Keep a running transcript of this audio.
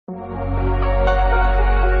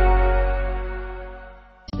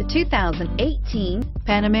2018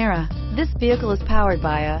 Panamera. This vehicle is powered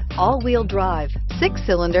by a all-wheel drive,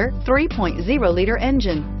 6-cylinder, 3.0-liter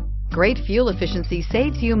engine. Great fuel efficiency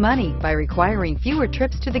saves you money by requiring fewer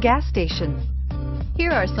trips to the gas station.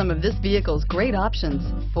 Here are some of this vehicle's great options: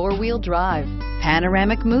 4-wheel drive,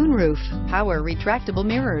 panoramic moonroof, power retractable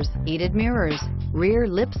mirrors, heated mirrors, rear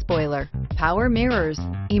lip spoiler, power mirrors,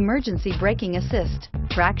 emergency braking assist,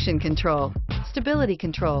 traction control, stability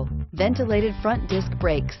control, ventilated front disc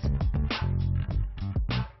brakes.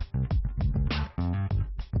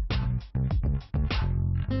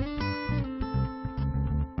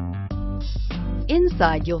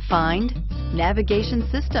 Inside you'll find navigation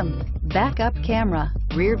system, backup camera,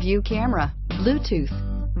 rear view camera, Bluetooth,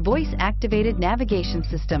 voice activated navigation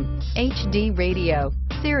system, HD radio,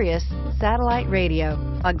 Sirius satellite radio,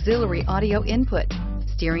 auxiliary audio input,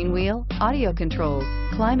 steering wheel audio controls,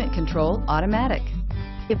 climate control automatic.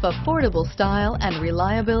 If affordable style and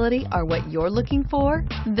reliability are what you're looking for,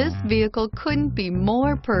 this vehicle couldn't be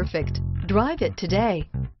more perfect. Drive it today.